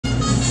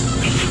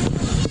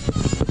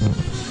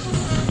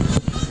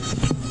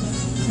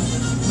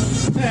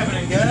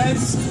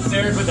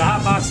prepared with the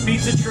Hot Box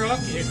Pizza truck.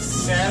 It's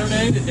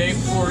Saturday, the day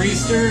before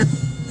Easter.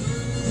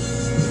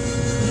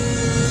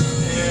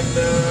 And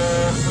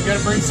we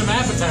gotta bring some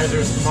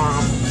appetizers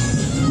tomorrow.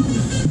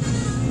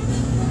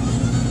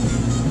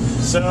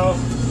 So,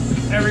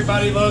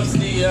 everybody loves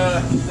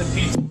the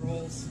pizza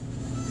rolls.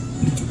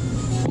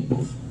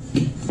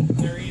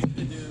 They're easy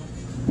to do.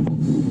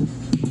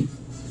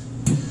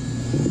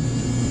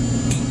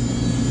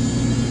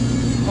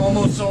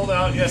 Almost sold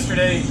out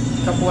yesterday.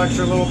 A couple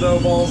extra little dough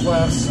balls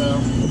left, so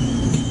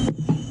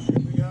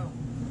here we go.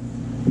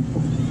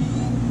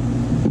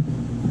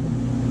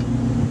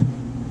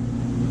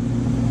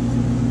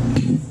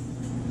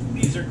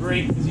 These are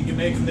great because you can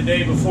make them the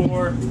day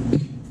before,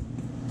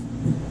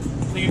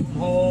 leave them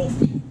whole.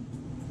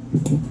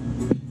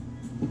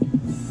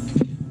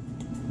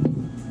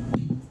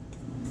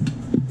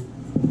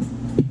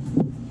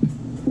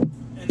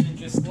 And then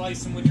just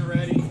slice them when you're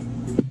ready.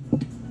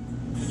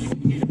 And you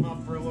can heat them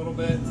up for a little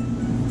bit.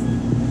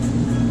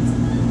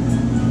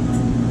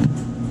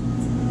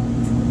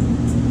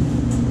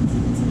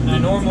 I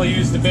normally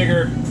use the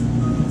bigger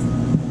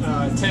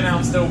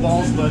 10-ounce dough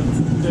balls, but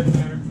it doesn't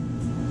matter.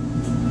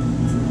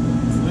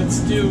 Let's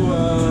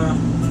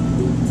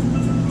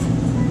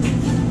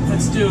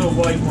do a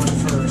white one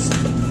first.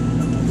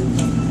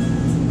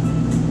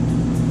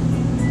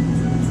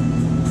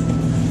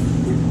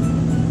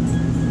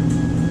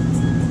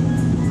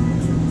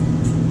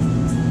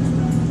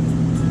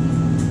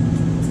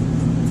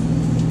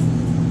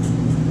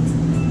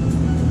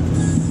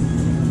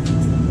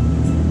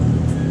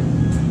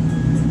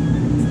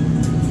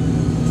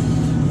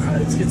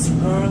 Get some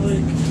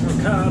garlic,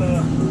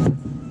 ricotta.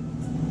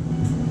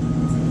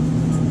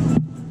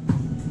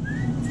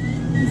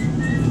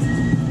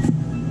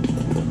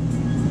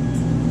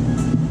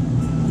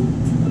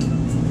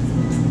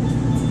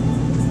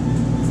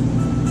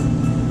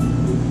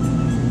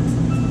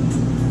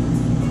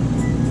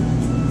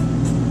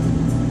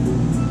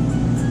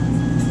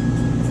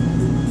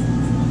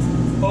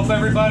 Hope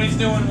everybody's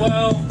doing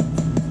well.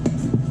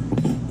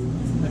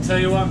 Tell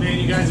you what, man,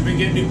 you guys have been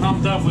getting me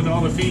pumped up with all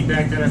the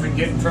feedback that I've been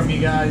getting from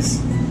you guys.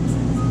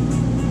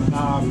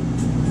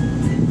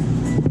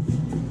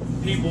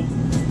 People,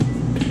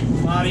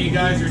 a lot of you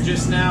guys are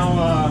just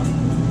now,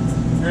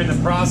 you're in the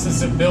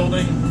process of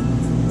building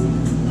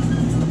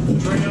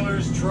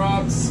trailers,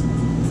 trucks,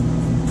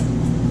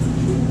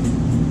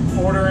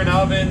 ordering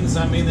ovens.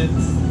 I mean, a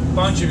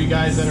bunch of you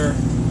guys that are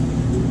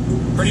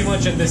pretty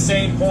much at the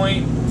same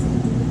point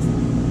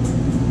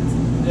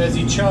as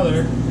each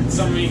other.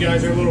 Some of you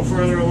guys are a little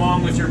further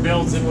along with your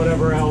builds and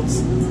whatever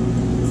else.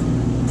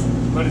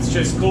 But it's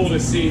just cool to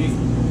see.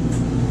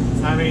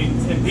 I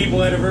mean, and people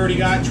that have already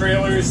got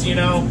trailers, you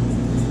know,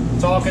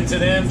 talking to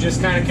them,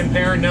 just kind of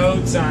comparing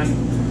notes on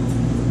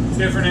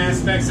different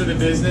aspects of the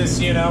business,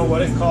 you know,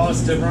 what it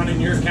costs to run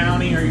in your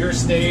county or your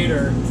state,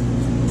 or,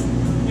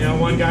 you know,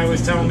 one guy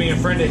was telling me a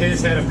friend of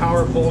his had a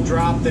power pole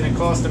dropped and it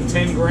cost him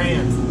 10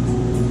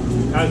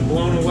 grand. I was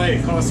blown away.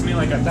 It cost me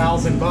like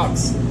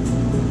 $1,000.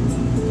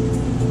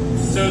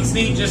 So it's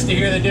neat just to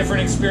hear the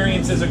different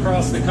experiences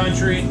across the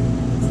country.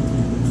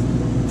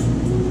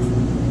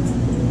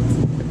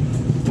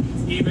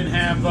 Even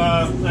have,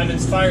 I've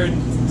inspired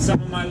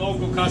some of my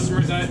local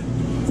customers. I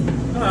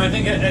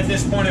think at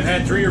this point I've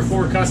had 3 or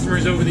 4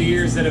 customers over the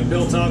years that have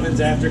built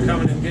ovens after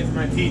coming and getting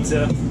my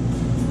pizza.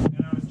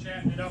 And I was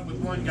chatting it up with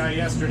one guy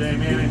yesterday,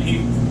 man,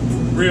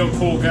 and real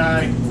cool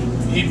guy.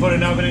 He put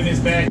an oven in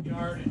his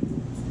backyard.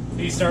 And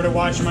he started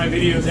watching my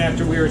videos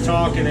after we were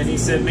talking, and he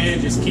said, man,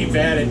 just keep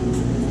at it.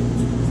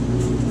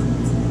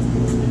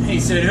 He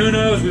said, who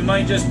knows, we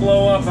might just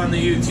blow up on the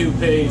YouTube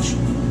page.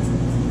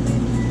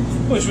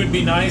 Which would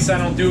be nice. I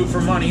don't do it for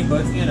money,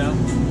 but, you know,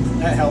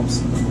 that helps.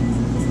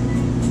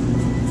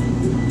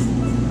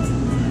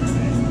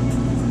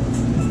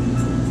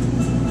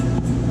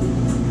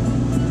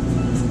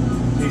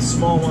 These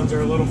small ones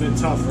are a little bit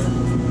tougher.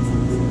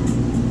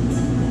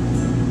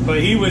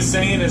 But he was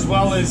saying, as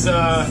well as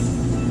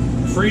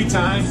free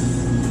time,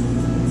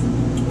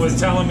 was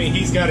telling me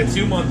he's got a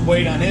 2-month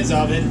wait on his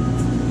oven.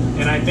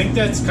 And I think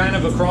that's kind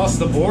of across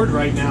the board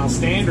right now,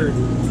 standard.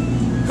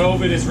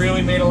 COVID has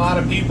really made a lot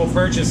of people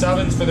purchase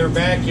ovens for their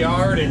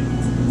backyard, and,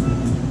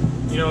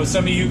 you know,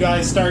 some of you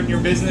guys starting your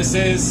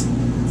businesses.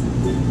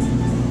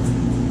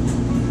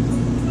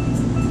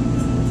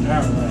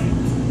 Alright.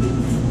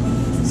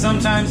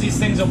 Sometimes these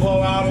things will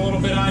blow out a little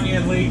bit on you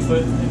and leak,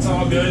 but it's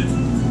all good.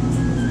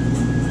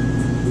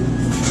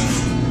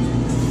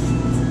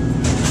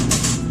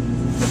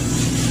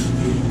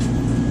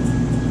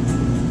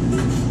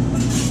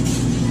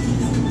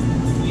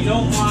 You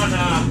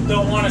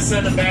don't want to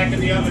send them back in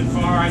the oven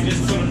far. I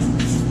just put them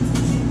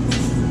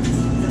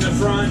in the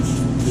front.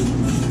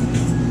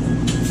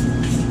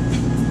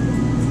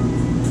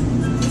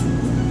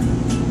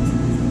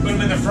 Put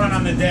them in the front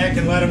on the deck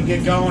and let them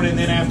get going, and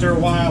then after a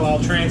while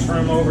I'll transfer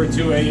them over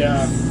to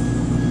a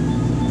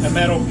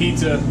metal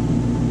pizza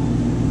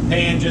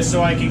pan just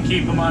so I can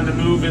keep them on the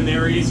move and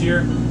they're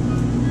easier.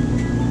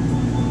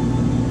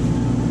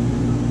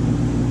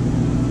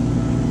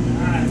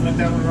 Alright, let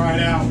that one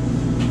ride out.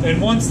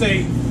 And once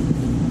they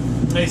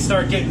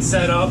start getting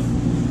set up,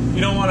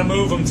 you don't want to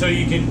move them till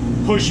you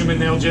can push them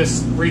and they'll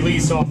just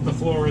release off the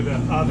floor of the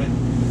oven.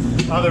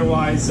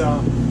 Otherwise,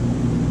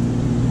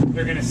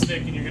 they're going to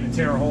stick and you're going to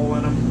tear a hole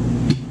in them.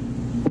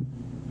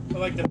 But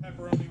like the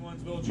pepperoni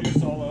ones will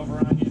juice all over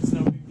on you. It's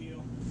no big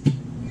deal.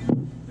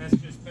 That's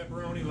just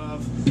pepperoni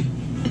love.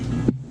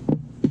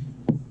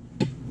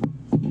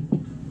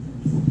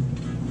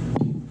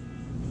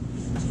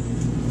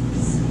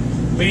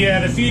 But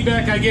yeah, the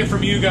feedback I get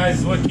from you guys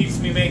is what keeps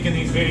me making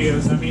these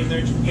videos. I mean,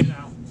 they're, you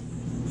know,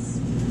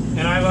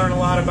 and I learn a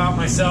lot about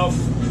myself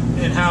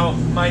and how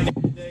my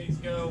days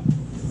go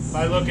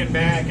by looking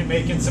back and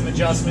making some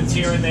adjustments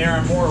here and there.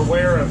 I'm more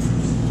aware of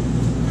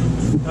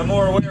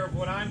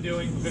what I'm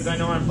doing because I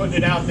know I'm putting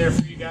it out there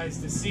for you guys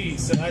to see.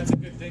 So that's a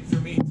good thing for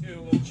me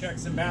too. Little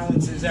checks and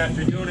balances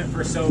after doing it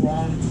for so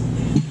long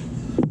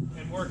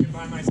and working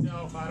by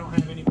myself. I don't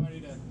have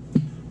anybody to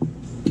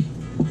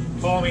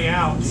call me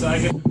out, so I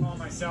get to call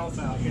myself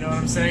out. You know what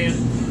I'm saying?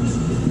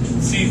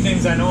 See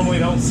things I normally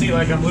don't see,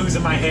 like I'm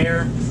losing my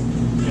hair.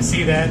 I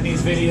see that in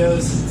these videos.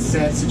 It's a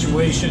sad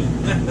situation.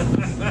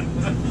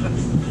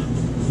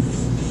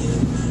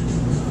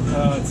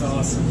 Oh, it's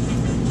awesome.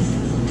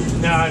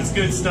 No, it's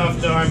good stuff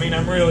though. I mean,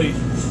 I'm really,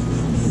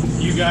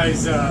 you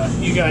guys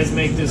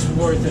make this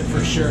worth it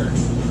for sure.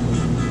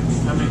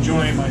 I'm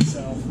enjoying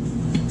myself.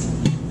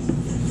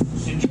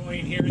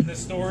 Enjoying hearing the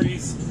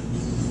stories.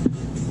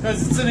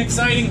 Because it's an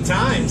exciting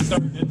time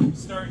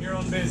starting your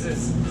own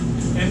business.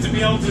 And to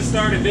be able to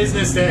start a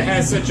business that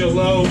has such a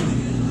low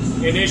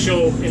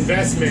initial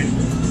investment,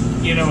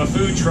 you know, a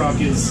food truck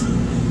is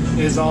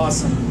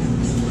awesome.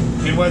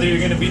 And whether you're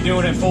going to be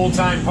doing it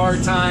full-time,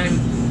 part-time,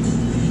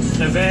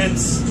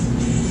 events,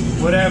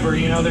 whatever,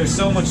 you know, there's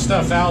so much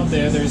stuff out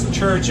there. There's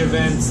church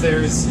events,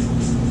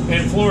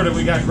 in Florida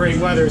we got great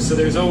weather, so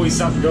there's always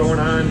something going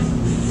on.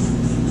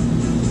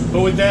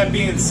 But with that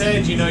being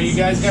said, you know, you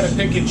guys got to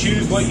pick and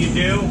choose what you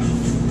do.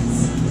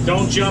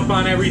 Don't jump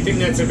on everything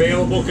that's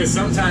available, because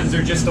sometimes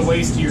they're just a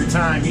waste of your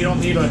time. You don't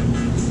need to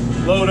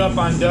load up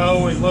on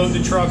dough and load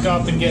the truck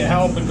up and get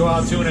help and go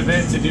out to an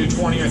event to do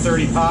 20 or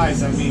 30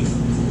 pies. I mean,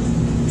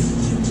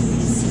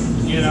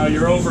 you know,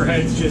 your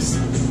overhead's just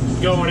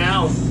going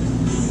out.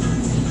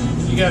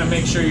 You got to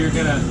make sure you're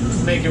going to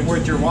make it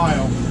worth your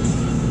while.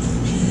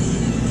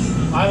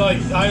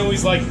 I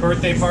always like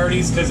birthday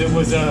parties because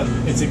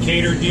it's a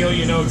catered deal.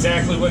 You know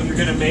exactly what you're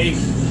going to make.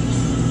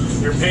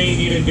 They're paying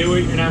you to do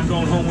it. You're not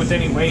going home with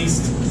any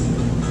waste.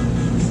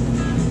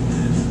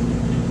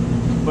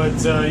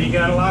 But you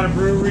got a lot of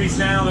breweries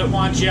now that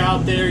want you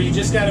out there. You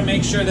just got to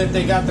make sure that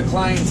they got the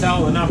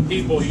clientele, enough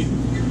people.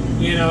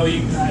 You know,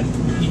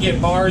 you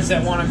get bars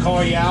that want to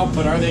call you out,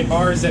 but are they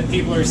bars that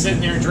people are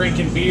sitting there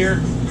drinking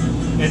beer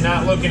and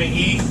not looking to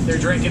eat? They're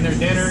drinking their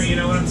dinner, you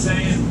know what I'm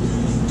saying?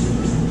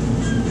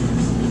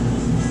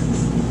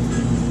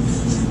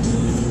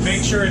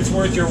 Make sure it's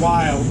worth your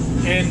while.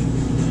 And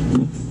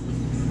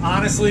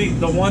honestly,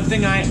 the one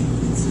thing I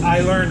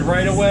learned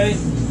right away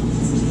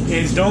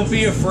is don't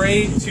be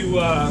afraid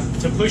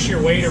to push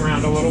your weight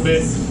around a little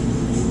bit.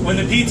 When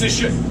the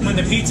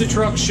pizza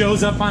truck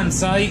shows up on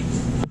site,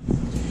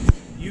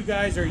 you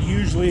guys are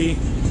usually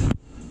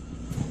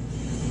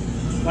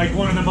like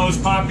one of the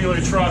most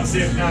popular trucks,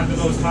 if not the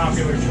most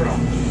popular truck.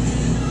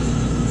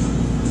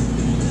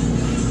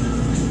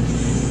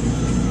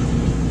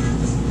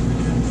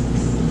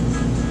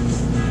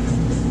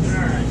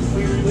 Alright,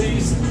 we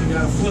released. You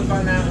got a flip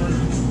on that one.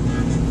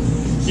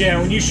 Yeah,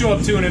 when you show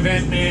up to an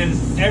event, man,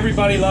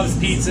 everybody loves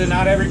pizza.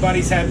 Not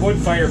everybody's had wood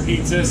fire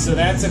pizza, so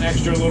that's an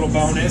extra little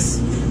bonus.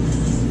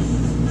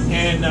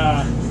 And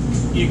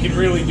you can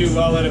really do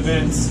well at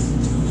events.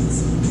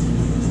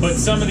 But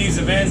some of these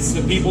events,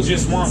 the people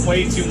just want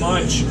way too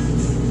much.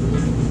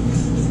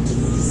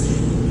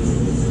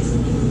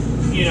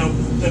 You know,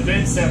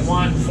 events that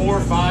want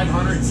 $400,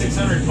 $500,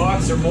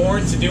 $600 or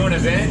more to do an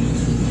event,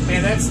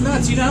 man, that's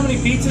nuts. You know how many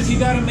pizzas you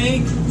got to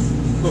make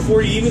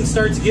before you even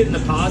start to get in the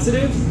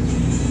positive?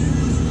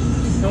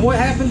 And what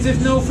happens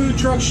if no food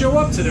trucks show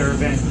up to their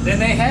event? Then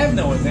they have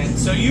no event.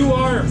 So you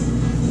are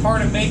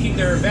part of making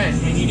their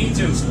event, and you need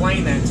to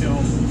explain that to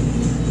them.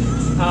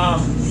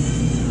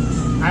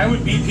 I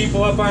would beat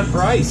people up on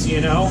price, you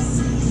know.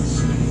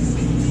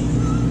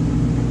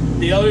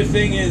 The other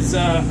thing is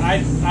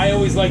I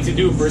always like to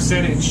do a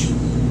percentage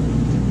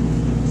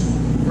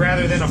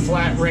rather than a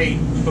flat rate,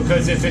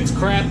 because if it's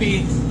crappy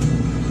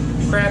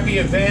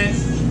event,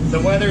 the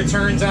weather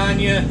turns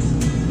on you,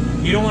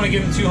 you don't want to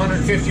give them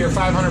 $250 or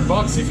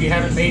 $500 if you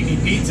haven't made any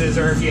pizzas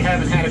or if you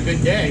haven't had a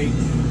good day.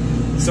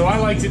 So I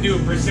like to do a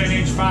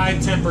percentage.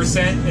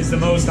 5-10% is the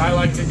most I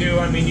like to do.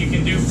 I mean, you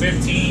can do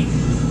 15,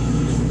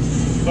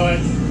 but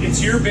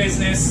it's your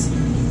business,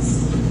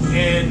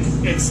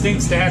 and it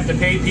stinks to have to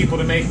pay people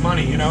to make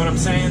money. You know what I'm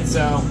saying?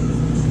 So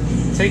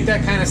take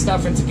that kind of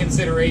stuff into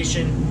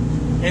consideration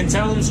and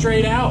tell them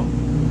straight out.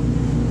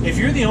 If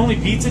you're the only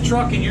pizza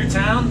truck in your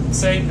town,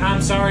 say,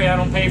 I'm sorry, I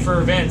don't pay for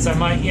events. I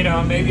might, you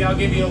know, maybe I'll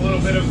give you a little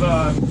bit of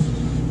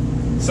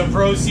some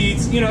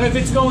proceeds, you know, if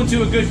it's going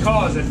to a good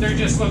cause. If they're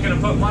just looking to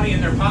put money in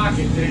their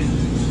pocket, then,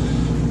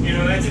 you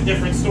know, that's a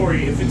different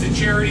story. If it's a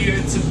charity,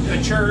 it's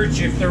a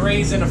church, if they're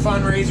raising a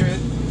fundraiser,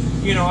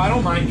 you know, I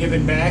don't mind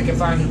giving back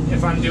if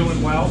I'm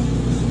doing well.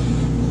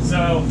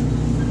 So,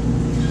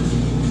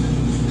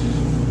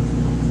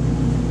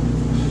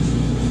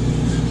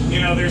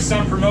 you know, there's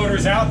some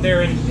promoters out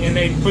there and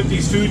they put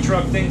these food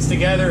truck things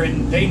together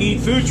and they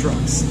need food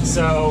trucks.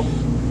 So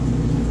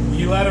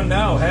you let them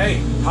know,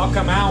 hey, I'll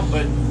come out,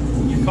 but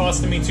you're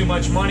costing me too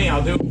much money.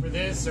 I'll do it for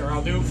this, or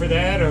I'll do it for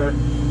that, or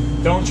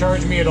don't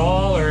charge me at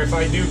all, or if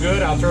I do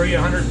good, I'll throw you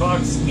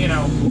 $100, you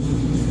know.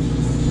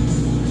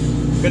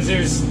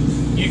 Because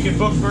you can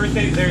book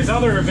birthdays. There's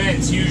other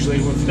events usually.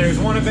 If there's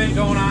one event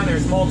going on,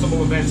 there's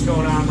multiple events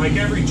going on. Like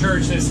every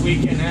church this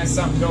weekend has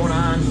something going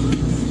on.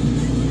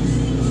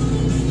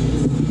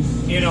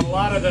 You know, a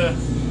lot of the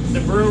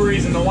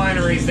breweries and the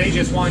wineries, they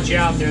just want you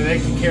out there. They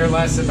can care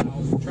less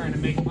about trying to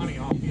make money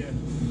off you.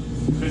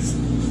 Because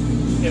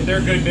if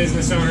they're good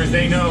business owners,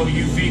 they know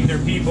you feed their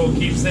people,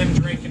 keeps them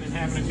drinking and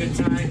having a good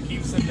time,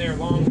 keeps them there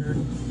longer.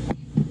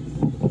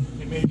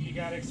 And maybe you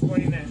got to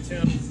explain that to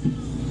them.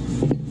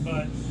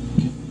 But,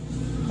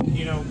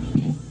 you know,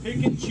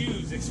 pick and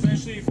choose,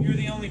 especially if you're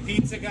the only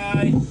pizza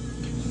guy.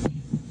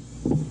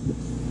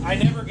 I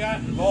never got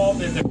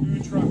involved in the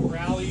food truck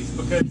rallies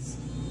because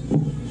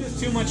there's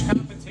too much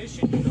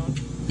competition, you know.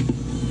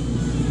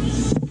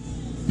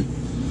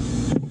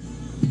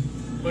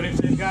 But if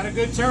they've got a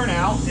good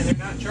turnout and they're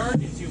not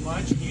charging too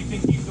much, and you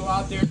think you can go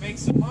out there and make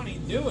some money,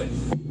 do it.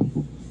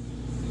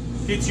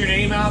 Get your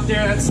name out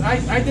there.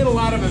 I did a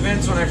lot of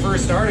events when I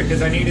first started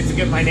because I needed to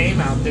get my name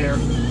out there.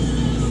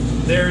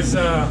 There's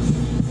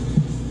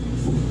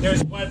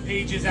web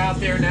pages out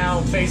there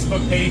now,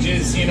 Facebook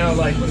pages, you know,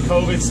 like when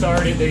COVID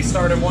started, they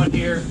started one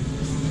here.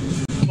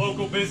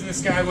 Local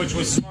business guy, which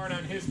was smart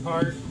on his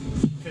part,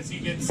 because he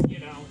gets, you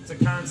know, it's a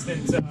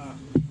constant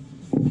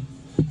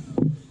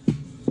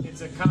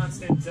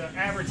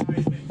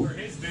advertisement for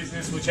his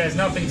business, which has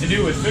nothing to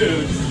do with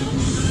food.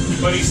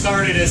 But he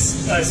started a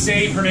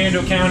Save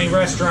Hernando County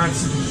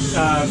Restaurants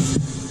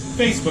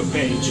Facebook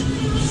page.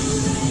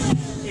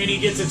 And he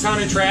gets a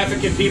ton of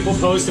traffic and people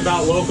post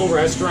about local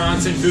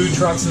restaurants and food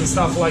trucks and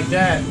stuff like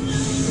that.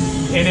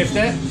 And if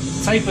that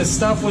type of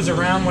stuff was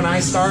around when I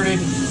started,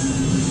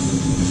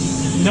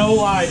 no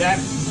lie,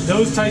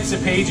 those types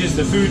of pages,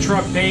 the food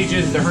truck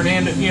pages, the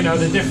Hernando, you know,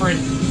 the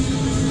different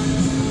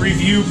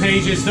review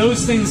pages,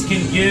 those things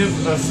can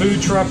give a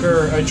food truck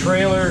or a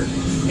trailer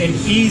an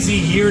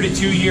easy 1 to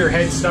 2 year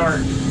head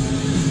start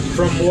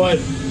from what,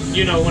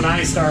 you know, when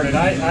I started.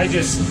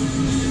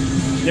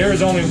 There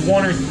was only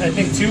one or I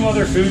think 2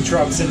 other food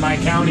trucks in my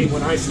county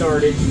when I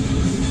started,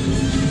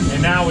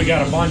 and now we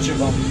got a bunch of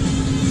them.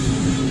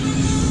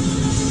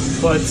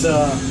 But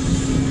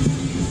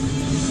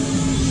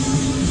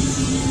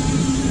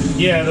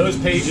yeah, those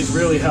pages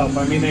really help.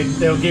 I mean,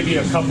 they'll give you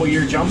a couple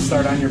year jump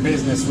start on your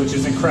business, which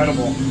is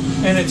incredible,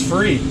 and it's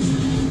free.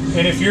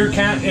 And if your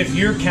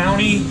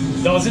county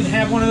doesn't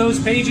have one of those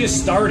pages,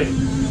 start it.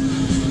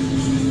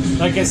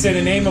 Like I said,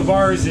 the name of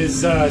ours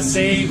is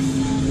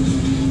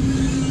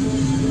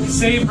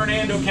Save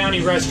Hernando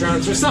County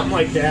Restaurants or something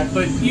like that.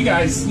 But you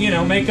guys, you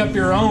know, make up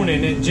your own,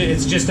 and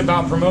it's just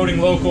about promoting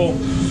local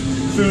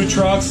food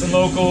trucks and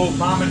local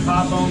mom and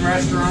pop owned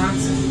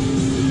restaurants.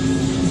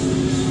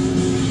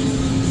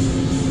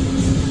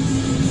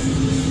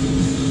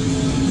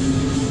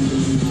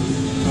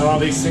 Oh,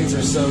 these things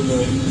are so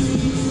good.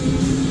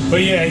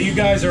 But yeah, you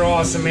guys are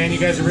awesome, man. You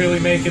guys are really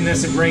making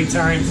this a great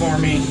time for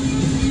me.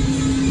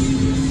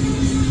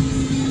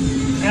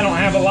 I don't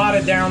have a lot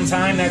of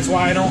downtime. That's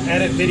why I don't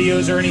edit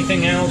videos or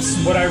anything else.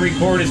 What I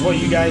record is what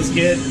you guys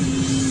get.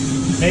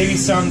 Maybe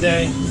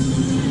someday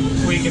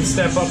we can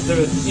step up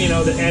to, you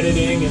know, the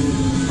editing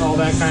and all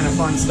that kind of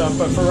fun stuff.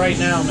 But for right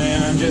now,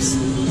 man,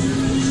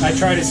 I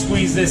try to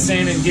squeeze this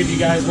in and give you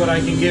guys what I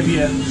can give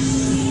you.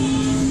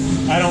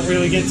 I don't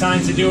really get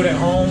time to do it at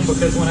home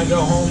because when I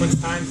go home, it's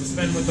time to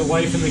spend with the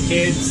wife and the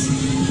kids.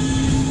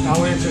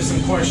 I'll answer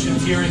some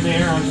questions here and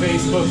there on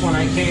Facebook when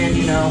I can,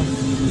 you know.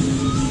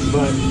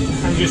 But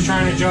I'm just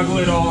trying to juggle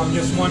it all. I'm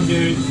just one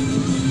dude.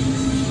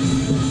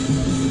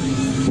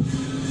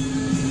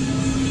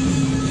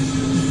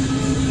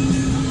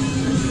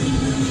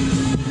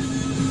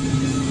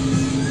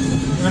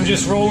 I'm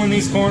just rolling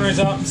these corners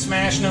up and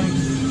smashing them,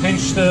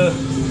 pinch the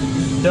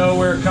dough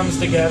where it comes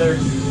together,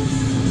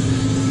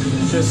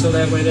 just so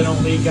that way they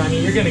don't leak on you.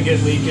 You're going to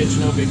get leakage,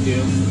 no big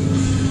deal.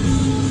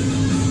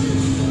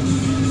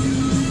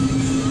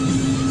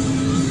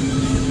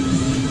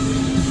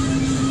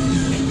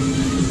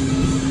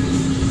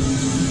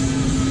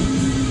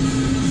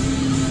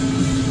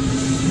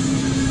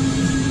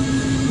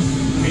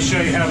 Let me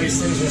show you how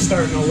these things are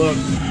starting to look.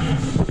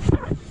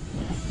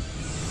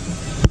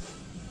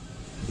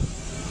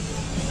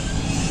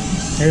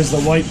 Here's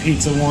the white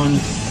pizza one,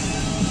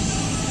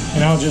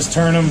 and I'll just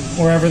turn them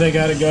wherever they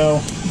got to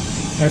go.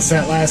 That's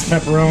that last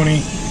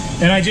pepperoni,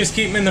 and I just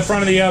keep them in the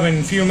front of the oven. In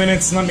a few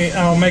minutes,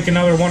 I'll make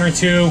another 1 or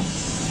 2,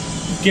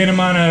 get them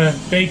on a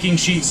baking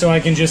sheet so I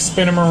can just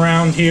spin them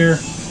around here.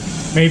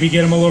 Maybe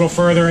get them a little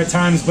further at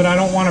times, but I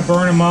don't want to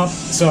burn them up,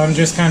 so I'm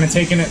just kind of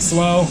taking it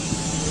slow.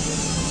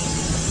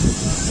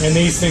 And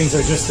these things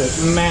are just a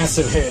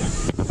massive hit.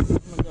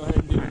 I'm gonna go ahead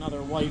and do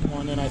another white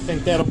one, and I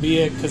think that'll be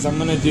it because I'm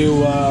gonna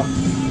do an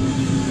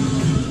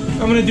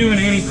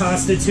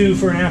antipasta too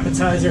for an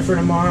appetizer for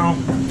tomorrow.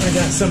 I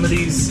got some of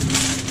these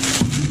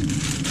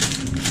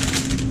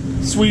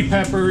sweet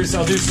peppers.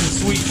 I'll do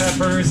some sweet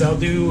peppers. I'll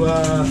do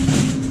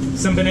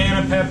some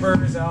banana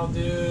peppers. I'll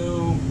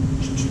do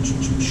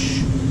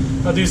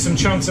some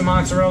chunks of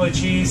mozzarella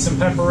cheese, some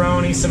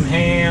pepperoni, some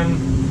ham,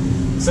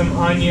 some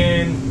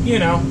onion, you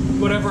know,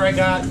 whatever I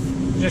got.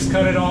 Just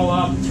cut it all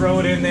up, throw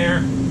it in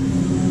there.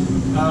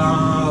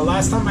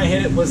 Last time I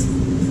hit it was,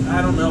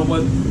 I don't know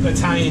what,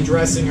 Italian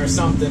dressing or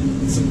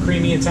something. Some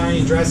creamy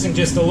Italian dressing,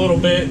 just a little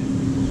bit.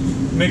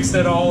 Mixed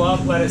it all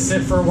up, let it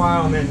sit for a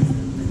while, and then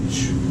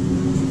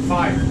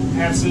fire.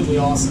 Absolutely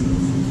awesome.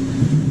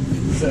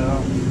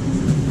 So,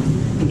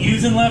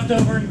 using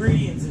leftover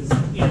ingredients is,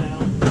 you know,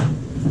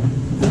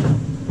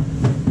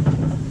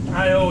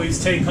 I always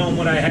take home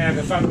what I have.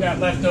 If I've got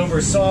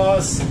leftover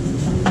sauce,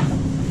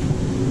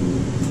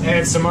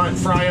 add some,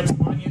 fry up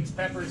some onions,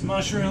 peppers,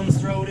 mushrooms,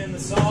 throw it in the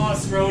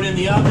sauce, throw it in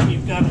the oven,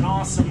 you've got an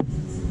awesome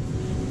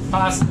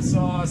pasta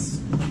sauce.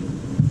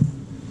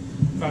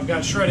 If I've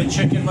got shredded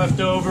chicken left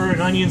over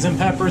and onions and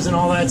peppers and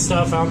all that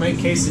stuff, I'll make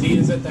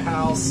quesadillas at the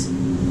house.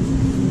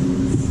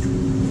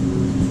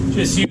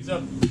 Just use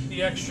up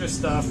the extra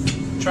stuff.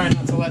 Try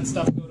not to let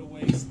stuff go to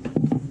waste.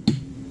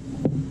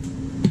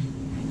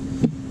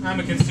 I'm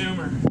a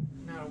consumer,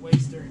 not a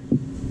waster.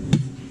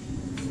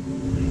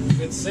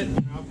 If it's sitting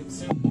there, I'll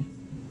consume it.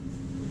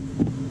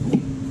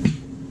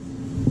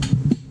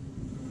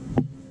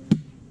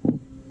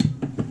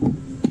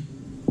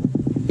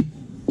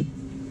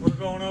 We're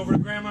going over to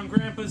Grandma and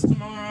Grandpa's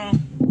tomorrow.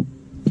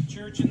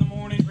 Church in the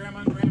morning,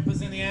 Grandma and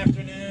Grandpa's in the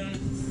afternoon.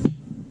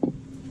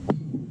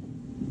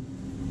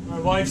 My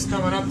wife's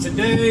coming up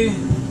today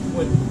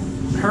with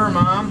her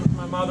mom,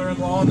 my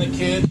mother-in-law, and the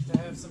kids to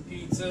have some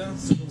pizza.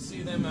 So we'll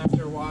see them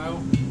after a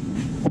while.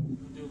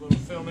 Do a little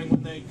filming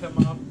when they come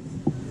up,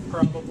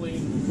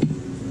 probably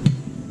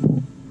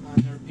on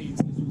their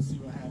pizzas. We'll see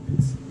what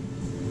happens.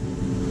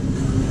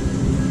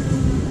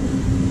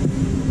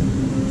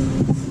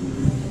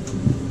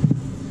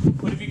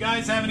 But if you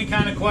guys have any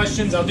kind of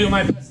questions, I'll do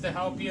my best to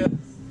help you.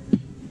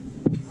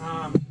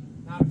 Not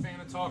a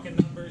fan of talking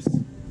numbers.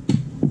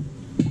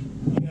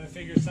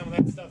 Figure some of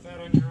that stuff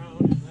out on your own,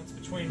 and that's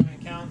between my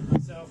accountant,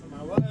 myself, and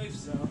my wife,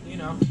 so, you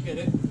know, get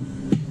it.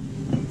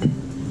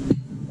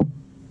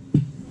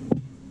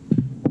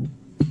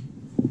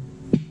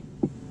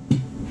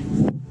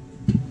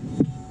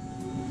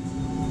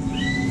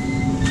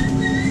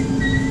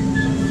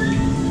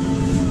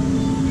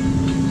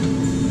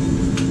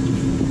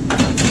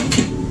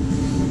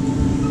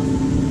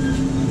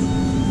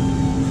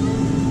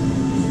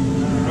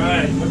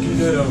 Alright, looking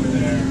good over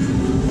there.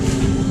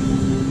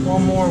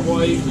 One more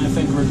white, and I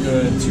think we're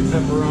good. 2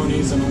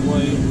 pepperonis and a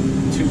white,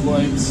 2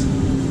 whites.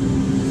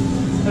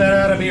 That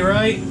ought to be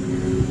right.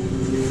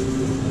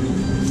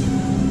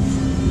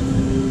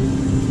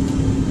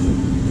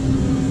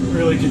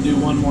 Really could do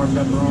one more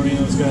pepperoni.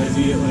 Those guys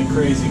eat it like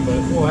crazy,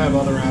 but we'll have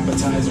other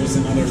appetizers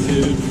and other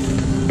food.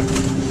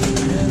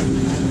 And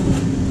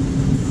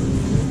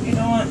you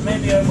know what?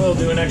 Maybe I will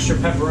do an extra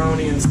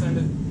pepperoni and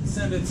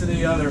send it to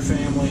the other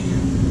family.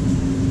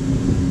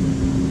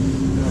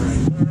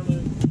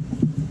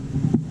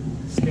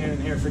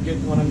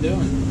 Forgetting what I'm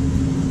doing.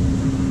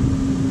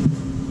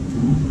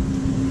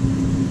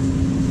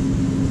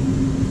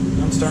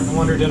 I'm starting to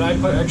wonder, did I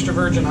put extra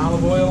virgin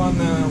olive oil on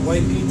the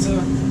white pizza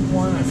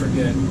one? I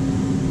forget.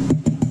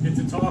 Get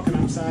to talking,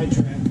 I'm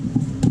sidetracked.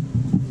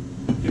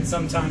 You can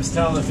sometimes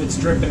tell if it's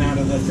dripping out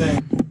of the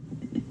thing.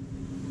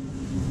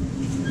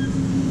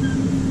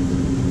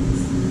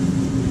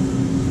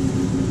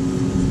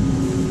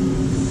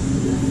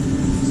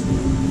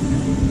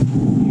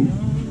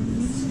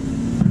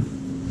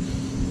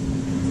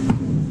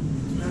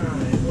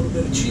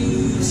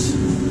 Cheese.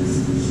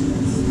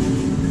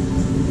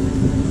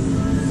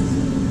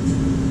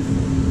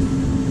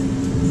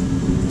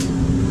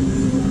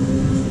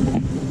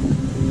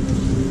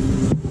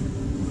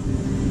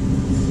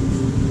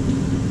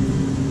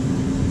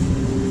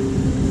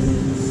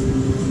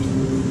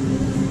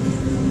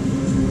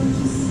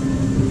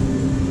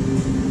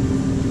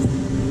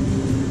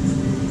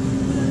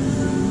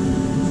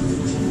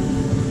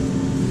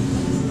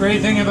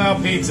 Great thing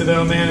about pizza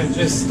though, man, it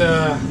just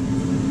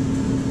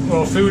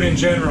well, food in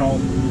general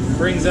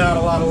brings out a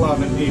lot of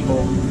love in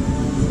people.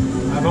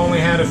 I've only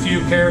had a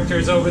few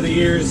characters over the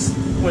years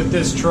with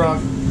this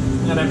truck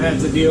that I've had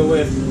to deal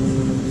with,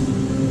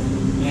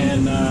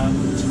 and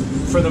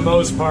for the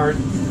most part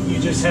you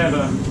just have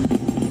a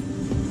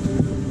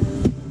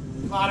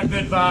lot of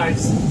good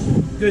vibes,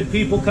 good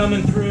people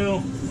coming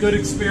through, good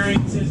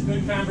experiences,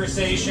 good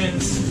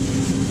conversations.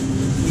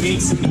 You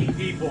meet some neat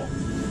people.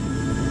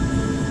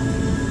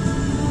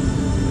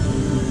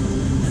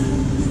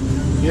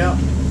 Yep.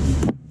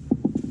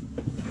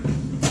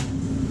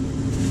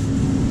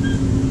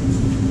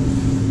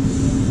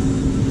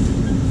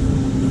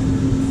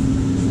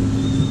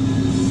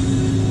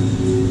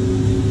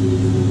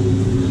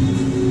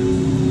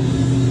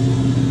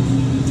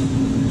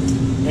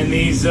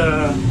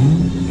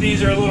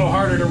 These are a little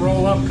harder to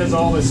roll up because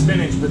all the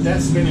spinach, but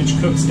that spinach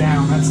cooks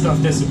down. That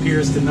stuff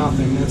disappears to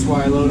nothing. That's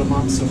why I load them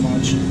up so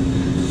much.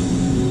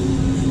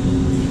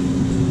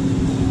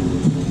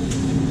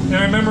 And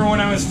I remember when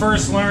I was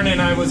first learning,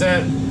 I was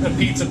at a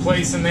pizza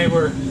place and they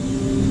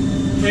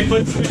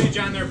put spinach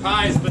on their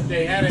pies, but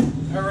they had it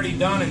already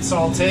done and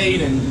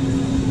sauteed. And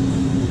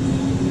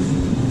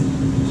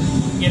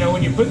you know,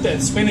 when you put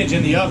that spinach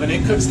in the oven,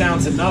 it cooks down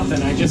to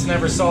nothing. I just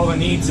never saw the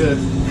need to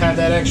have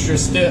that extra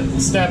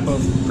step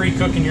of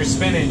pre-cooking your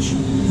spinach.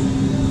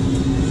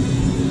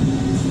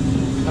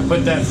 I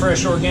put that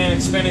fresh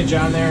organic spinach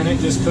on there and it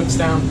just cooks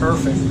down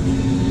perfect.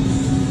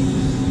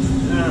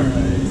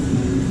 Alright.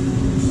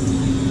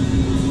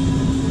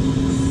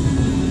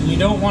 You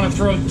don't want to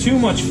throw too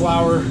much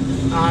flour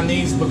on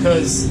these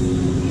because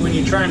when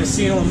you're trying to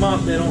seal them up,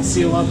 they don't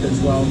seal up as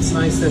well. It's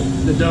nice that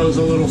the dough's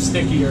a little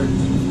stickier.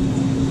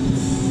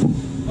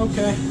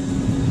 Okay.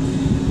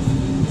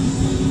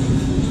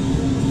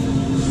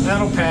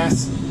 That'll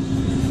pass.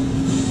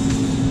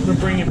 I'm going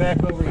to bring you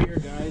back over here,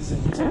 guys,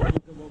 and take a look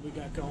at what we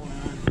got going on.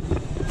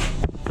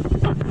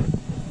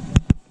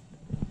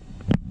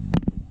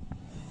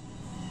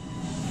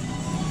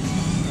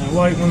 That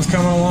white one's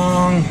coming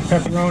along.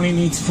 Pepperoni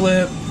needs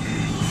flipped.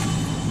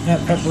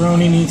 That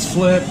pepperoni needs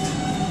flipped.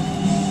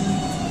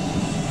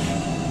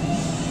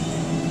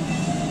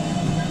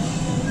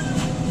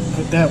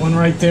 Put that one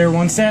right there.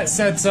 Once that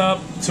sets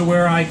up to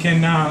where I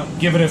can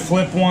give it a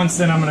flip once,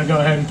 then I'm going to go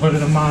ahead and put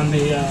them on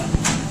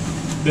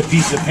the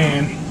pizza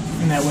pan.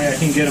 And that way I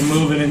can get them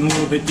moving and a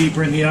little bit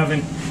deeper in the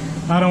oven.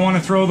 I don't want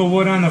to throw the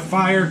wood on the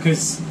fire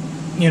because,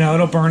 you know,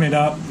 it'll burn it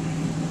up.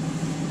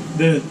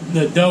 The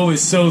dough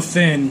is so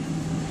thin,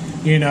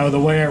 you know, the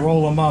way I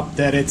roll them up,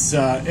 that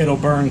it'll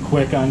burn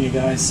quick on you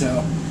guys.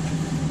 So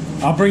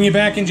I'll bring you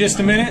back in just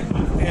a minute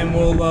and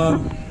we'll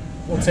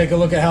take a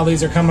look at how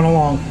these are coming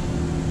along.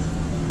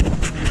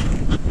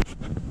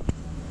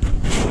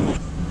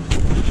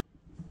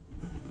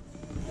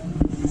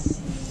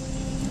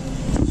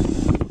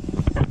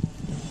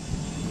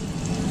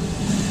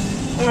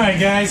 Alright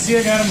guys, see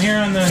I got them here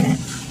on the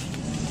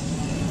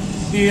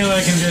deal.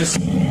 I can just,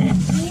 a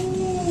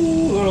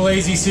little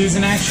lazy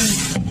Susan action.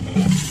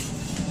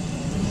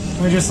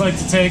 I just like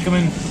to take them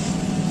and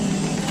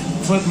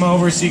flip them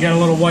over so you got a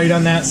little white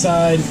on that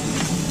side,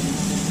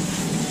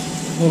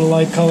 a little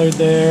light colored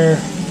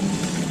there.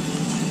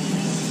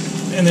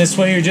 And this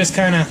way you're just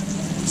kind of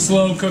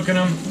slow cooking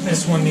them.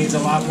 This one needs a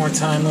lot more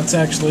time. Let's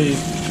actually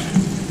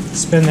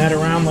spin that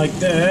around like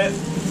that.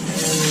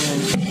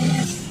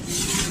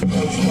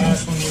 The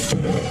last one was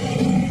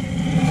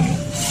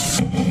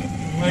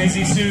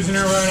lazy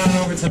Susaner right on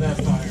over to that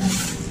fire.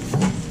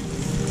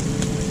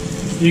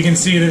 You can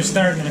see they're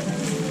starting it.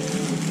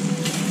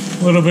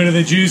 A little bit of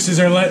the juices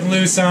are letting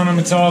loose on them.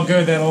 It's all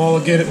good. That'll all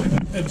get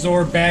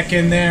absorbed back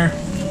in there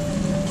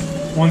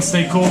once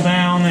they cool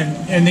down.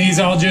 And these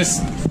I'll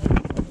just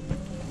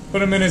put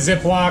them in a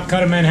Ziploc,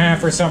 cut them in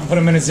half or something, put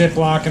them in a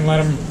Ziploc and let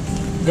them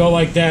go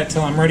like that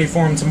till I'm ready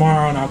for them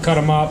tomorrow, and I'll cut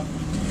them up.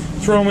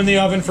 Throw them in the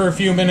oven for a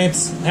few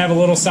minutes, have a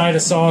little side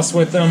of sauce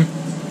with them,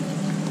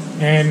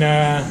 and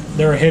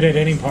they're a hit at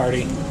any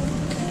party.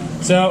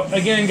 So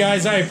again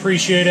guys, I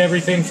appreciate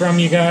everything from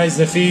you guys,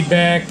 the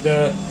feedback,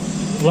 the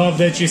love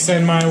that you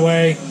send my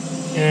way,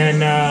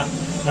 and I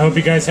hope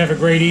you guys have a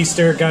great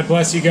Easter. God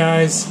bless you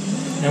guys,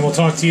 and we'll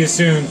talk to you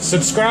soon.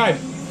 Subscribe.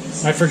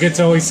 I forget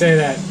to always say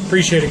that.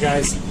 Appreciate it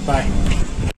guys. Bye.